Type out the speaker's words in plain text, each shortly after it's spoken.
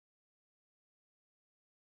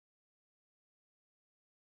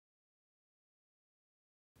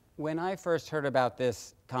When I first heard about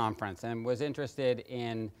this conference and was interested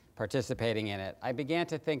in participating in it, I began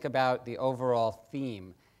to think about the overall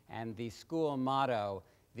theme and the school motto,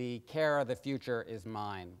 "The care of the future is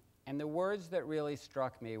mine." And the words that really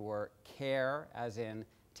struck me were care, as in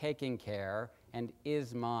taking care, and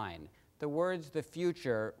is mine. The words "the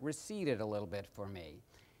future" receded a little bit for me.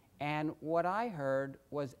 And what I heard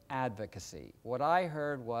was advocacy. What I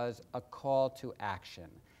heard was a call to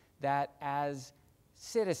action, that as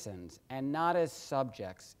citizens and not as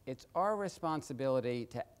subjects, it's our responsibility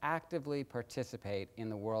to actively participate in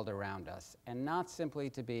the world around us and not simply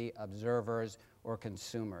to be observers or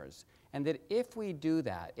consumers. And that if we do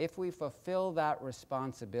that, if we fulfill that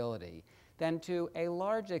responsibility, then to a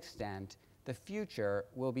large extent, the future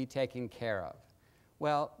will be taken care of.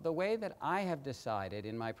 Well, the way that I have decided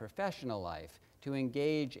in my professional life to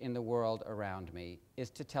engage in the world around me is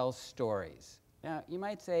to tell stories. Now, you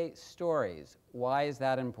might say, stories. Why is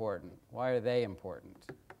that important? Why are they important?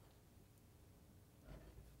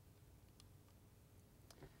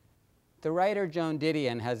 The writer Joan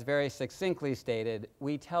Didion has very succinctly stated,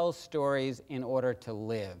 "We tell stories in order to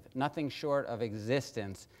live. Nothing short of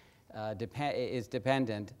existence is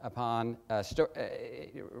dependent upon,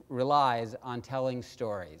 relies on telling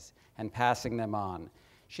stories and passing them on."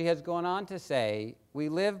 She has gone on to say, "We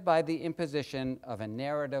live by the imposition of a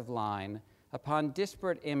narrative line upon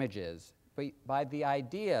disparate images, by the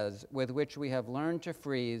ideas with which we have learned to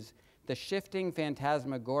freeze the shifting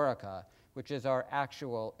phantasmagorica, which is our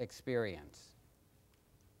actual experience."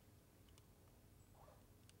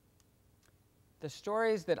 The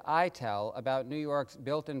stories that I tell about New York's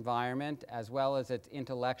built environment, as well as its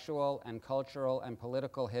intellectual and cultural and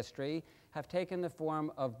political history, have taken the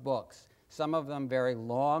form of books. Some of them very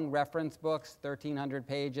long reference books, 1,300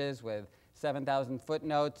 pages with 7,000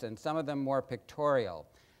 footnotes, and some of them more pictorial.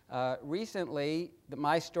 Recently,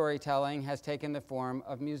 my storytelling has taken the form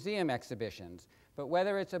of museum exhibitions. But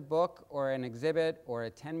whether it's a book or an exhibit or a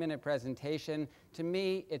 10-minute presentation, to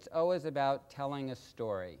me, it's always about telling a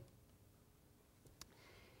story.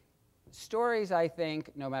 Stories, I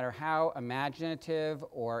think, no matter how imaginative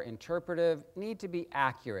or interpretive, need to be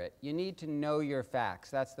accurate. You need to know your facts.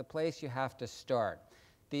 That's the place you have to start.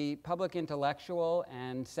 The public intellectual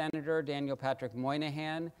and Senator Daniel Patrick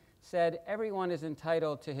Moynihan said, "Everyone is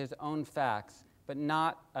entitled to his own facts, but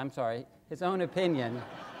not, his own opinion."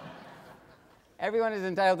 Everyone is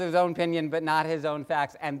entitled to his own opinion, but not his own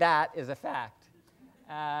facts, and that is a fact.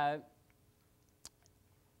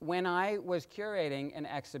 When I was curating an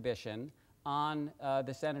exhibition on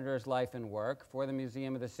the senator's life and work for the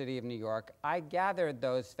Museum of the City of New York, I gathered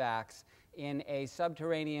those facts in a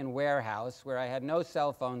subterranean warehouse where I had no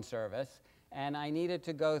cell phone service, and I needed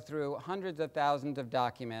to go through hundreds of thousands of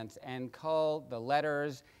documents and cull the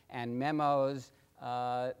letters and memos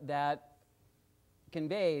that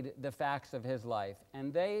conveyed the facts of his life.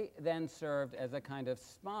 And they then served as a kind of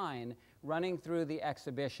spine running through the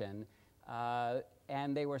exhibition,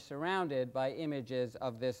 and they were surrounded by images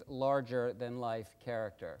of this larger-than-life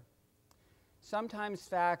character. Sometimes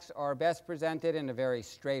facts are best presented in a very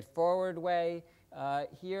straightforward way.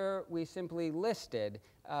 Here we simply listed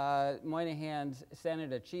Moynihan's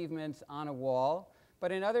Senate achievements on a wall,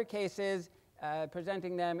 but in other cases,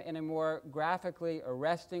 presenting them in a more graphically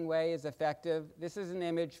arresting way is effective. This is an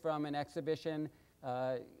image from an exhibition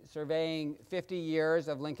surveying 50 years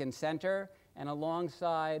of Lincoln Center, and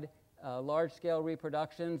alongside large-scale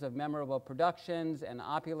reproductions of memorable productions and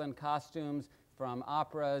opulent costumes from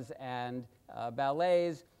operas and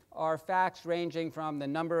ballets are facts ranging from the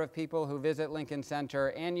number of people who visit Lincoln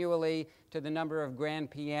Center annually to the number of grand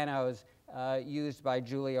pianos used by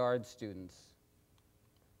Juilliard students.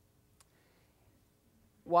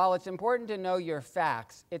 While it's important to know your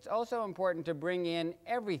facts, it's also important to bring in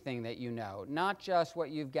everything that you know, not just what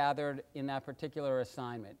you've gathered in that particular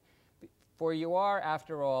assignment. For you are,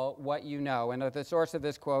 after all, what you know. And the source of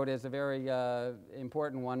this quote is a very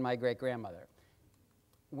important one, my great-grandmother.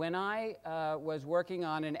 When I was working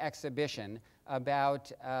on an exhibition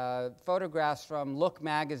about photographs from Look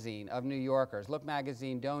magazine of New Yorkers, Look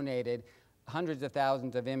magazine donated hundreds of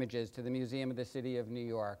thousands of images to the Museum of the City of New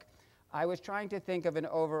York, I was trying to think of an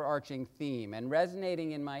overarching theme, and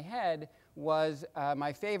resonating in my head was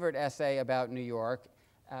my favorite essay about New York,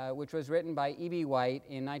 which was written by E.B. White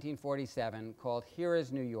in 1947, called "Here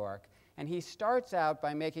is New York." And he starts out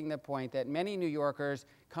by making the point that many New Yorkers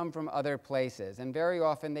come from other places, and very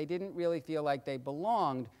often they didn't really feel like they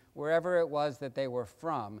belonged wherever it was that they were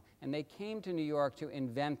from, and they came to New York to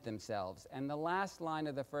invent themselves. And the last line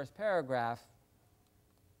of the first paragraph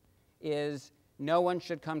is, no one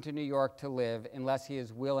should come to New York to live unless he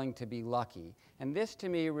is willing to be lucky. And this, to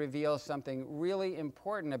me, reveals something really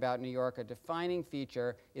important about New York. A defining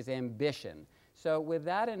feature is ambition. So with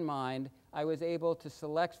that in mind, I was able to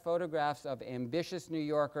select photographs of ambitious New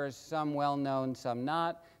Yorkers, some well-known, some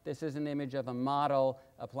not. This is an image of a model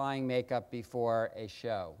applying makeup before a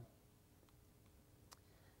show.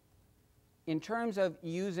 In terms of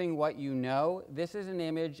using what you know, this is an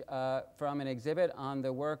image from an exhibit on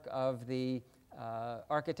the work of the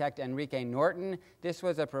architect Enrique Norton. This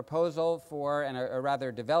was a proposal for, and a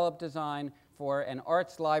rather developed design, for an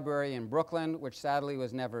arts library in Brooklyn, which sadly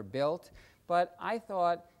was never built. But I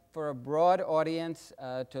thought for a broad audience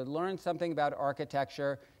to learn something about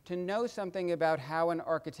architecture, to know something about how an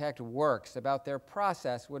architect works, about their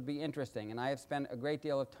process, would be interesting. And I have spent a great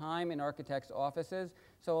deal of time in architects' offices.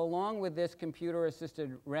 So along with this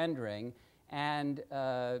computer-assisted rendering and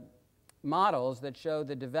models that show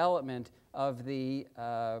the development of the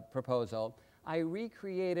proposal, I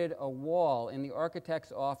recreated a wall in the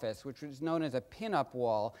architect's office, which was known as a pin-up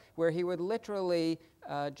wall, where he would literally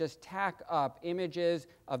just tack up images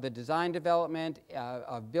of the design development,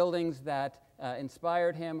 of buildings that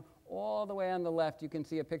inspired him. All the way on the left, you can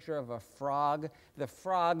see a picture of a frog. The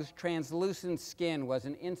frog's translucent skin was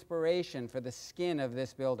an inspiration for the skin of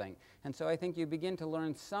this building. And so I think you begin to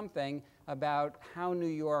learn something about how New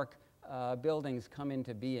York buildings come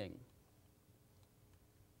into being.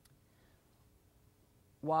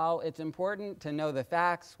 While it's important to know the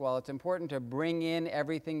facts, while it's important to bring in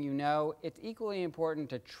everything you know, it's equally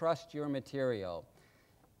important to trust your material.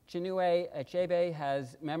 Chinua Achebe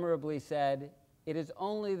has memorably said, "It is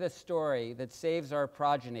only the story that saves our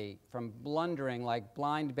progeny from blundering like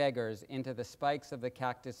blind beggars into the spikes of the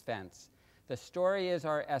cactus fence. The story is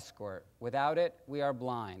our escort. Without it, we are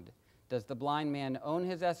blind. Does the blind man own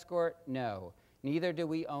his escort? No. Neither do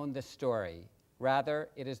we own the story. Rather,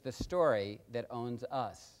 it is the story that owns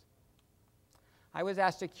us." I was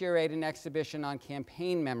asked to curate an exhibition on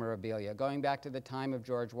campaign memorabilia, going back to the time of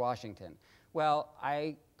George Washington. Well,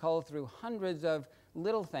 I culled through hundreds of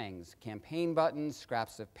little things: campaign buttons,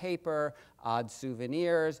 scraps of paper, odd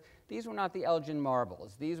souvenirs. These were not the Elgin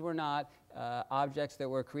marbles. These were not objects that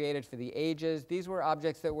were created for the ages. These were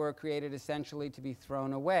objects that were created essentially to be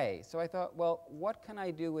thrown away. So I thought, well, what can I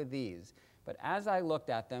do with these? But as I looked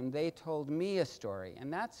at them, they told me a story,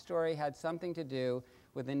 and that story had something to do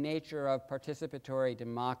with the nature of participatory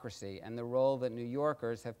democracy and the role that New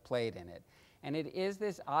Yorkers have played in it. And it is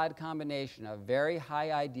this odd combination of very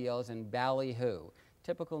high ideals and ballyhoo,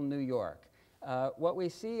 typical New York. What we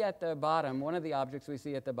see at the bottom, one of the objects we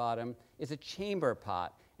see at the bottom, is a chamber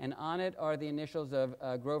pot, and on it are the initials of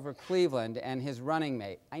Grover Cleveland and his running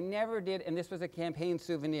mate. I never did, and this was a campaign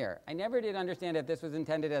souvenir, I never did understand if this was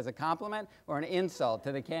intended as a compliment or an insult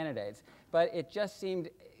to the candidates, but it just seemed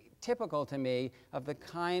typical to me of the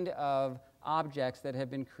kind of objects that have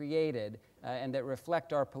been created and that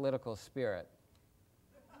reflect our political spirit.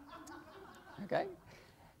 Okay?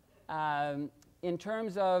 In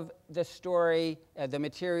terms of the story, the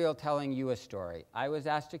material telling you a story, I was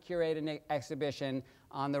asked to curate an exhibition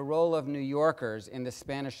on the role of New Yorkers in the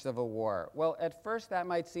Spanish Civil War. Well, at first that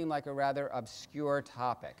might seem like a rather obscure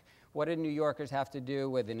topic. What did New Yorkers have to do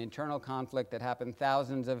with an internal conflict that happened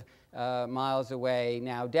thousands of miles away,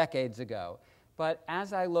 now decades ago? But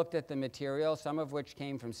as I looked at the material, some of which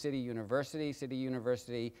came from City University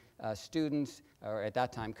students, or at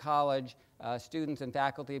that time college, students and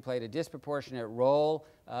faculty played a disproportionate role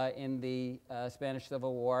in the Spanish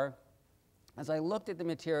Civil War. As I looked at the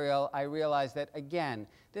material, I realized that, again,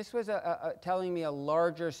 this was telling me a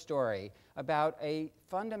larger story about a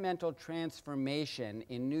fundamental transformation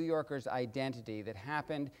in New Yorkers' identity that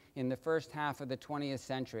happened in the first half of the 20th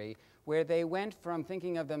century, where they went from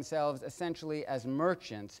thinking of themselves essentially as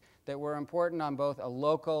merchants that were important on both a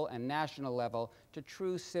local and national level to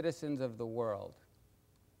true citizens of the world.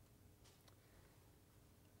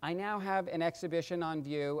 I now have an exhibition on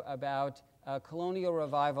view about colonial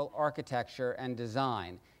revival architecture and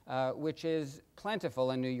design, which is plentiful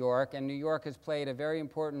in New York, and New York has played a very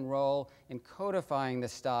important role in codifying the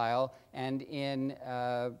style and in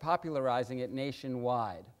popularizing it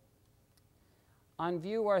nationwide. On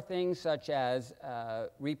view are things such as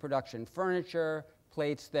reproduction furniture,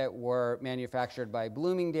 plates that were manufactured by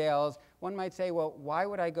Bloomingdale's. One might say, well, why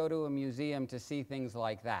would I go to a museum to see things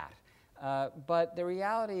like that? But the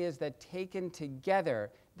reality is that taken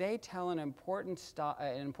together, they tell an important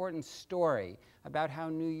story about how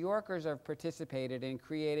New Yorkers have participated in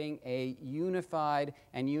creating a unified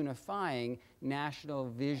and unifying national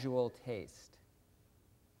visual taste.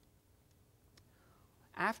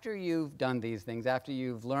 after you've done these things, after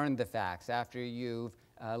you've learned the facts, after you've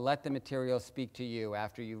let the material speak to you,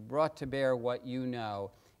 after you've brought to bear what you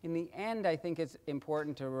know, in the end, I think it's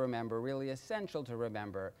important to remember, really essential to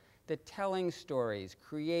remember, that telling stories,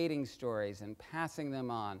 creating stories, and passing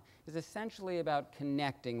them on is essentially about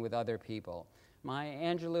connecting with other people. Maya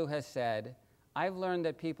Angelou has said, "I've learned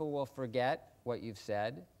that people will forget what you've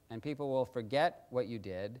said, and people will forget what you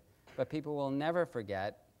did, but people will never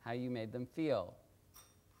forget how you made them feel."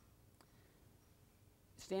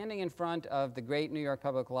 Standing in front of the great New York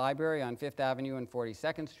Public Library on 5th Avenue and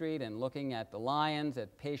 42nd Street and looking at the lions,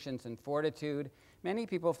 at patience and fortitude, many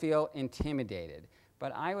people feel intimidated.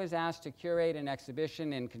 But I was asked to curate an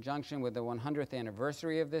exhibition in conjunction with the 100th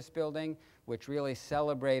anniversary of this building, which really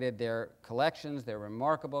celebrated their collections, their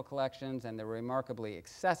remarkable collections, and their remarkably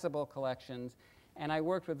accessible collections. And I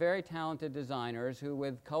worked with very talented designers who,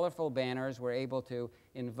 with colorful banners, were able to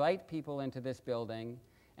invite people into this building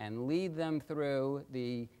and lead them through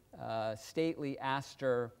the stately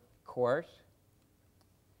Astor Court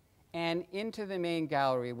and into the main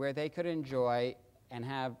gallery, where they could enjoy and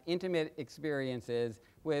have intimate experiences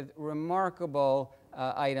with remarkable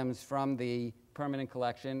items from the permanent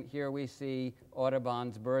collection. Here we see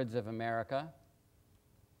Audubon's Birds of America.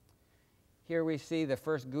 Here we see the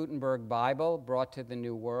first Gutenberg Bible brought to the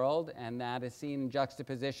New World, and that is seen in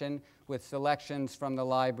juxtaposition with selections from the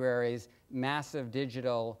library's massive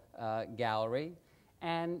digital gallery.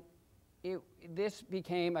 And this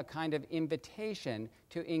became a kind of invitation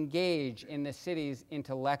to engage in the city's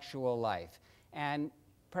intellectual life. And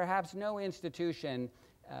perhaps no institution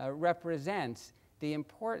represents the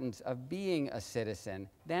importance of being a citizen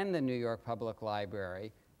than the New York Public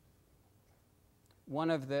Library, one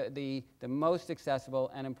of the most accessible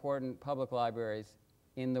and important public libraries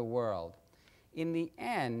in the world. In the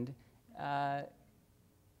end,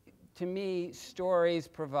 to me, stories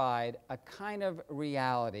provide a kind of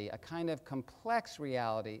reality, a kind of complex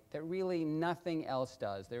reality that really nothing else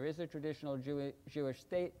does. There is a traditional Jewish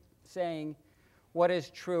saying, "What is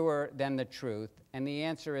truer than the truth?" And the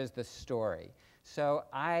answer is the story. So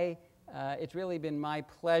it's really been my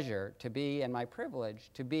pleasure to be, and my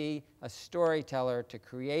privilege, to be a storyteller, to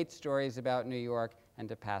create stories about New York and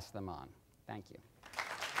to pass them on. Thank you.